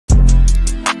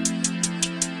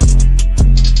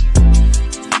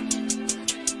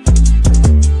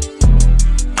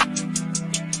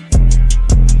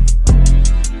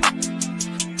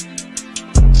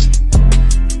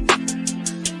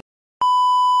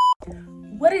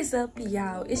What is up,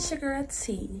 y'all? It's your girl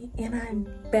T, and I'm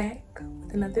back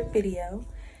with another video.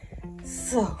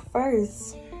 So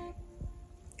first,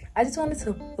 I just wanted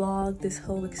to vlog this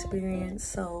whole experience.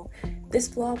 So this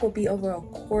vlog will be over a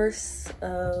course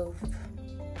of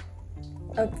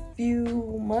a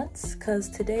few months, because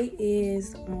today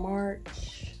is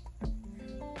March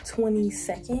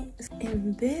 22nd.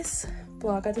 In this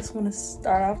vlog, I just want to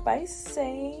start off by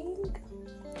saying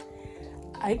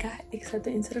I got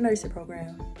accepted into the nursing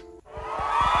program.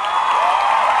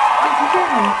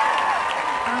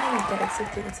 I got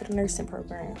accepted into the nursing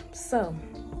program. So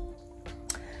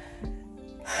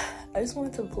I just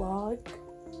wanted to vlog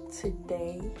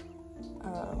today.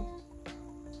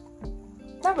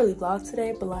 Not really vlog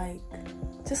today, but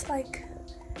just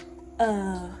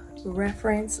a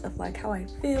reference of how I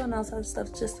feel and all that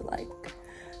stuff, just to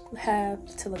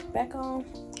have to look back on.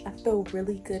 I feel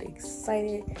really good,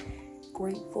 excited,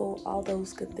 grateful, all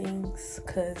those good things,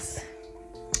 because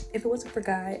if it wasn't for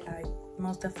God, I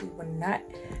most definitely would not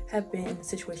have been in the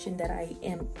situation that I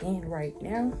am in right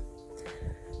now.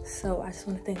 So I just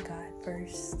want to thank God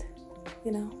first.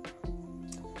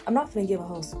 I'm not gonna give a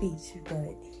whole speech,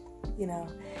 but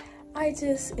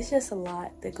it's just a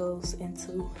lot that goes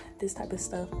into this type of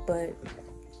stuff. But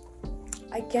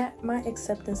I got my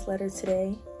acceptance letter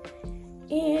today,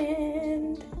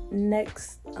 and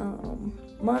next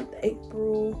month,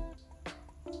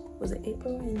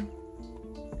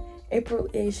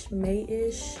 April-ish,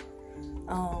 May-ish,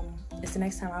 it's the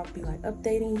next time I'll be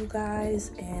updating you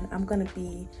guys. And I'm gonna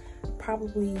see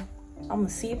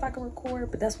if I can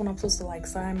record, but that's when I'm supposed to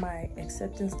sign my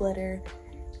acceptance letter,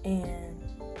 and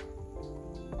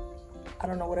I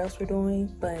don't know what else we're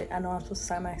doing, but I know I'm supposed to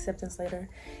sign my acceptance letter.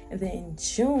 And then in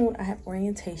June, I have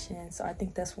orientation. So I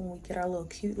think that's when we get our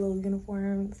cute little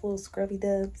uniforms, little scrubby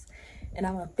dubs. And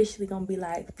I'm officially going to be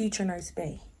future Nurse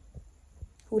Bay.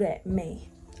 Who that? Me.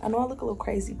 I know I look a little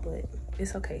crazy, but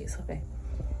it's okay. It's okay.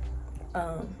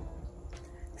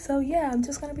 So yeah, I'm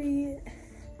just going to be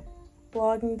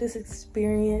vlogging this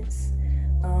experience.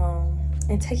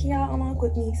 And taking y'all along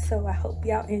with me. So I hope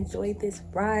y'all enjoy this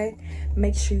ride.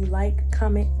 Make sure you like,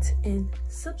 comment, and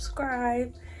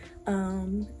subscribe.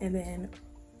 And then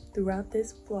throughout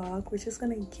this vlog, we're just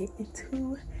gonna get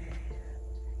into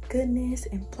goodness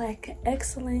and Black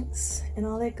excellence and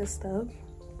all that good stuff.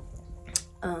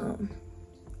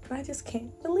 I just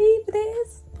can't believe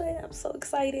this, but I'm so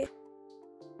excited.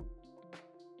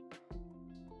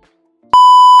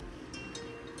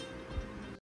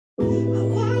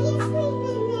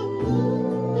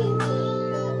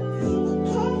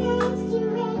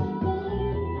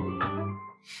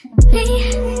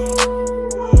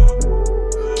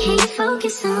 Can you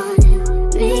focus on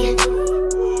me?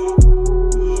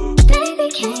 Baby,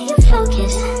 can you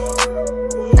focus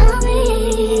on me?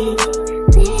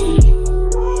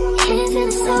 Hands in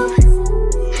the soap,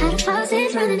 how the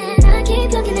faucet's running and I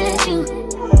keep looking at you.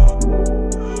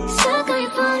 Stuck on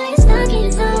your phone, you're stuck in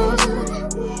your zone.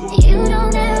 You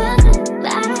don't ever come,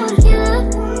 but I don't wanna give up.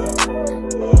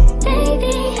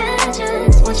 Baby, I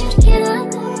just want you to give up.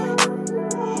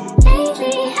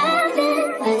 Lately I've been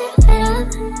a little fed up.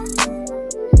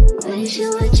 Wish you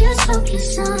would just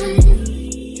focus on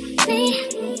me.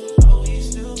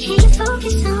 Can you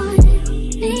focus on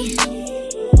me?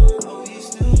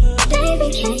 Baby,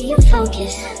 can you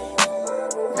focus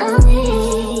on me?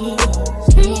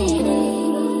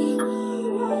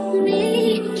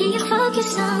 Can you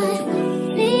focus on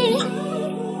me?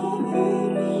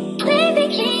 Baby,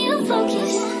 can you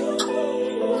focus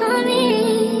on me?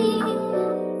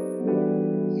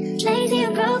 Lazy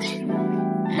and broke,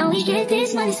 know we get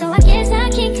this money, so I guess I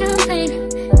can't complain.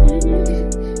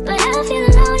 But I feel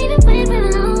alone even when we're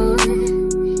alone,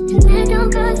 and that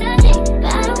don't cause nothing,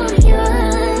 but I don't wanna give up.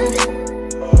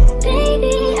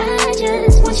 Baby, I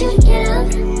just want you to get up.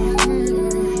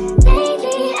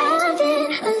 Lately I've been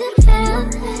a little fed up.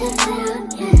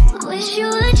 Wish you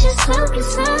would just focus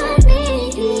on me.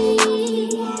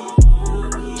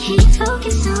 Can you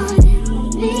focus on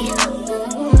me?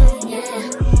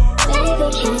 Baby,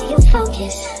 can you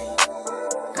focus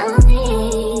on me?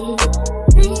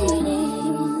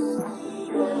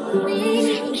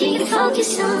 Can you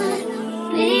focus on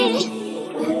me?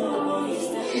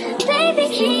 Baby,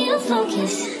 can you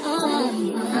focus on me?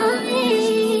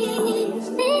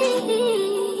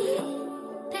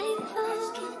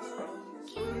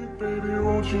 Baby,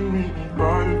 won't you meet me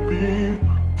by the beam?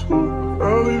 Too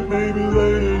early, maybe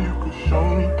later you could show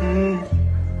me things.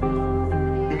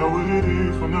 You know what it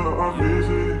is whenever I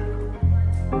visit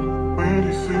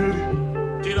Windy City.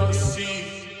 Did I see?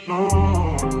 No,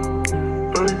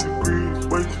 30 degrees,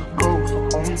 way to go, so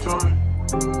hold me tight.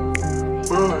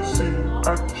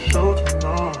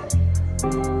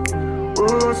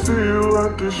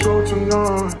 the show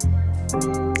tonight.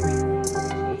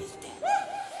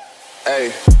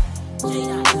 Hey.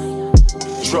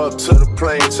 Truck to the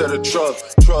plane, to the truck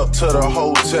to the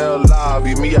hotel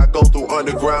lobby. Me, I go through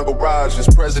underground garages,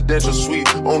 presidential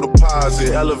suite on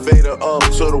deposit, elevator up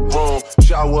to the room,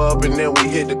 shower up and then we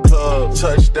hit the club.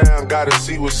 Touchdown, gotta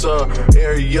see what's up.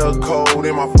 Area code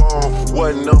in my phone.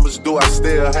 What numbers do I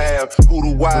still have? Who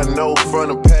do I know from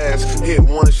the past? Hit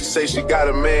one, she say she got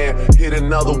a man. Hit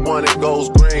another one, it goes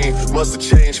green. Must have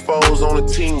changed foes on the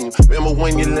team. Remember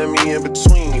when you let me in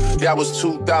between? That was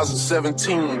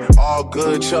 2017. All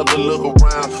good, chuck a look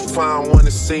around, find one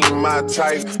to see my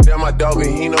type. Damn, my dog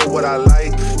and he know what I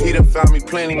like. He done found me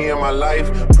plenty in my life.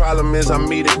 Problem is I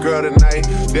meet a girl tonight,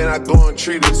 then I go and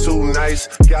treat her too nice.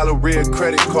 Galleria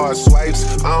credit card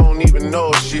swipes. I don't even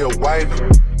know if she a wife,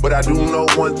 but I do know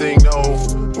one thing though.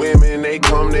 Women, they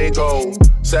come, they go.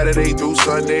 Saturday through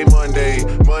Sunday, Monday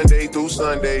through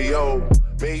Sunday, yo.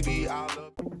 Baby, I'll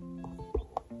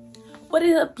What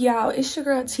is up, y'all? It's your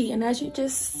girl T, and as you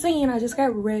just seen, I just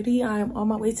got ready. I'm on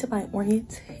my way to my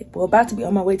about to be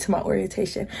on my way to my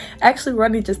orientation. Actually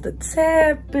running just a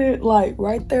tad bit, like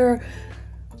right there,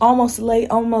 almost late,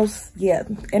 almost, yeah,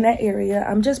 in that area.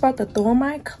 I'm just about to throw on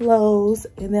my clothes,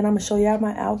 and then I'm gonna show y'all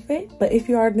my outfit. But if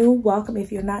you are new, welcome.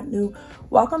 If you're not new,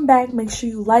 welcome back. Make sure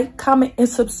you like, comment, and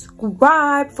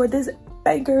subscribe for this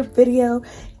banger video,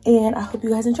 and I hope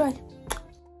you guys enjoy.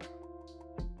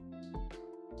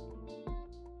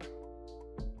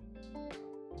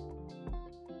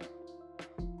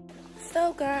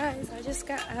 So guys, I just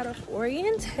got out of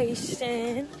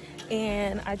orientation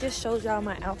and I just showed y'all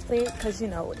my outfit because you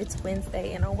know it's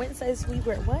Wednesday, and on Wednesdays we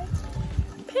wear what?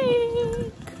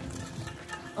 Pink.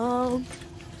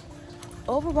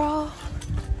 Overall,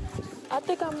 I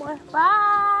think I'm more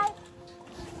bye.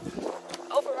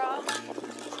 Overall,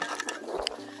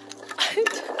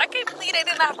 I can't believe they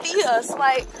did not feed us.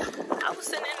 Like, I was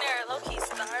sitting in there low-key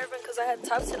starving because I had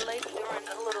talked to the lady during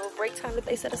the little break time that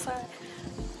they set aside.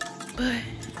 But,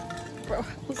 bro, I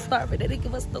was starving. They didn't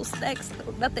give us no snacks, no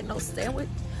nothing, no sandwich.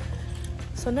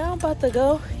 So now I'm about to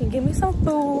go and get me some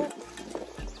food.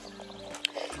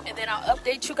 And then I'll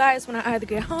update you guys when I either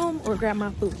get home or grab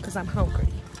my food because I'm hungry.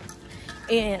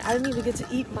 And I didn't even get to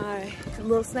eat my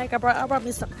little snack. I brought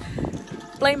me some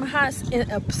Flaming Hots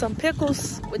and some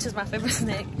pickles, which is my favorite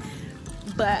snack.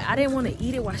 But I didn't want to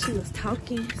eat it while she was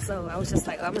talking. So I was just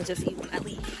like, I'm going to just eat when I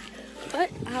leave. But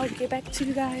I'll get back to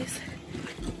you guys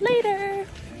later.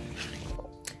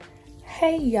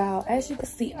 Hey y'all, as you can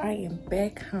see, I am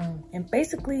back home, and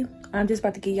basically I'm just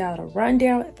about to give y'all a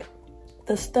rundown of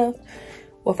the stuff.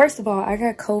 Well, first of all, I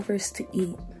got Culver's to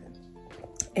eat,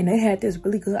 and they had this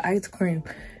really good ice cream,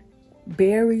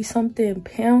 berry something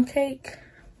pound cake.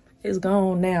 It's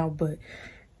gone now, but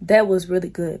that was really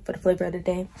good for the flavor of the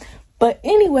day. But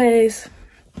anyways,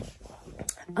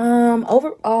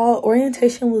 overall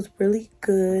orientation was really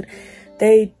good.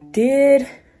 They did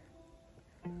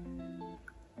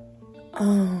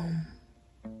I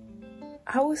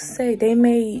would say they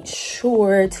made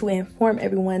sure to inform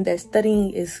everyone that studying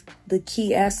is the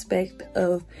key aspect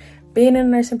of being in a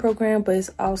nursing program, but it's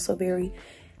also very,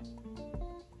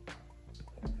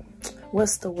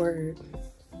 what's the word?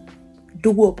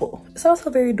 Doable. It's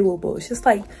also very doable. It's just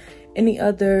like any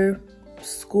other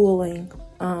schooling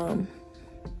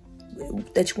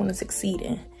that you want to succeed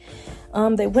in.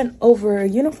 They went over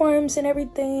uniforms and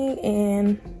everything,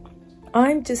 and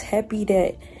I'm just happy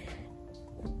that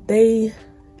they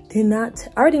did not,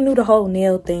 I already knew the whole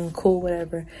nail thing, cool,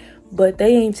 whatever, but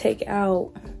they ain't take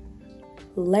out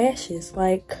lashes.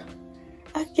 Like,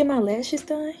 I could get my lashes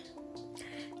done,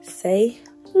 say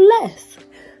less.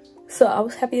 So I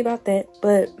was happy about that,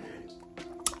 but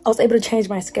I was able to change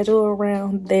my schedule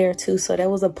around there too, so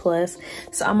that was a plus.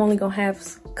 So I'm only gonna have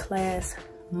class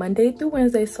Monday through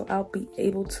Wednesday, so I'll be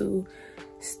able to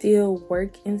still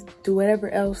work and do whatever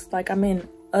else, like I'm in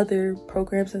other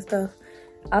programs and stuff.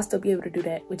 I'll still be able to do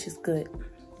that, which is good.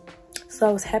 So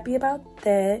I was happy about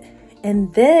that.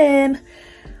 And then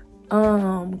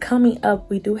coming up,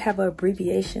 we do have an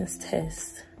abbreviations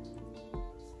test.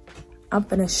 I'm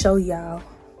gonna show y'all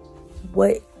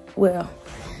what, well,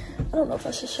 I don't know if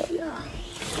I should show y'all.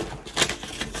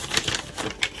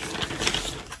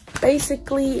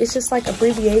 Basically, it's just like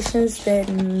abbreviations that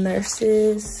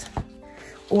nurses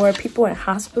or people in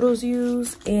hospitals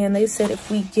use, and they said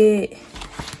if we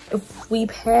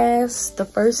pass the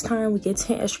first time, we get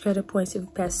 10 extra credit points. If we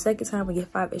pass the second time, we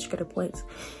get 5 extra credit points,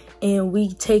 and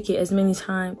we take it as many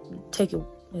times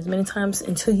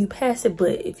until you pass it.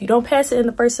 But if you don't pass it in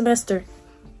the first semester,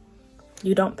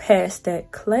 you don't pass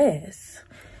that class.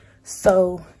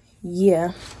 So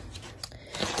yeah,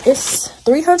 it's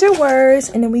 300 words,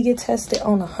 and then we get tested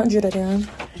on 100 of them.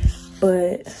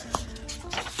 But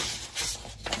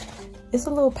it's a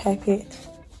little packet.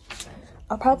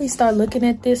 I'll probably start looking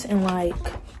at this in like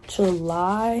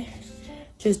July,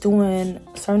 just doing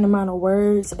a certain amount of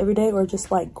words every day, or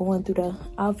just like going through the,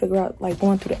 I'll figure out like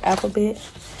going through the alphabet.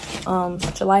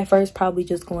 July 1st, probably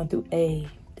just going through A,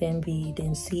 then B,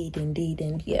 then C, then D,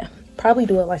 then yeah, probably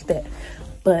do it like that.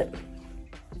 But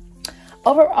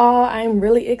overall, I'm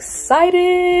really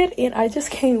excited, and I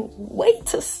just can't wait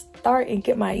to start and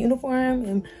get my uniform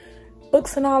and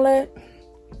books and all that.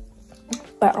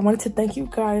 But I wanted to thank you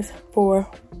guys for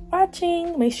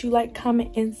watching. Make sure you like,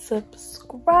 comment, and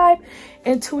subscribe,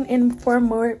 and tune in for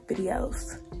more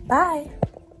videos. Bye.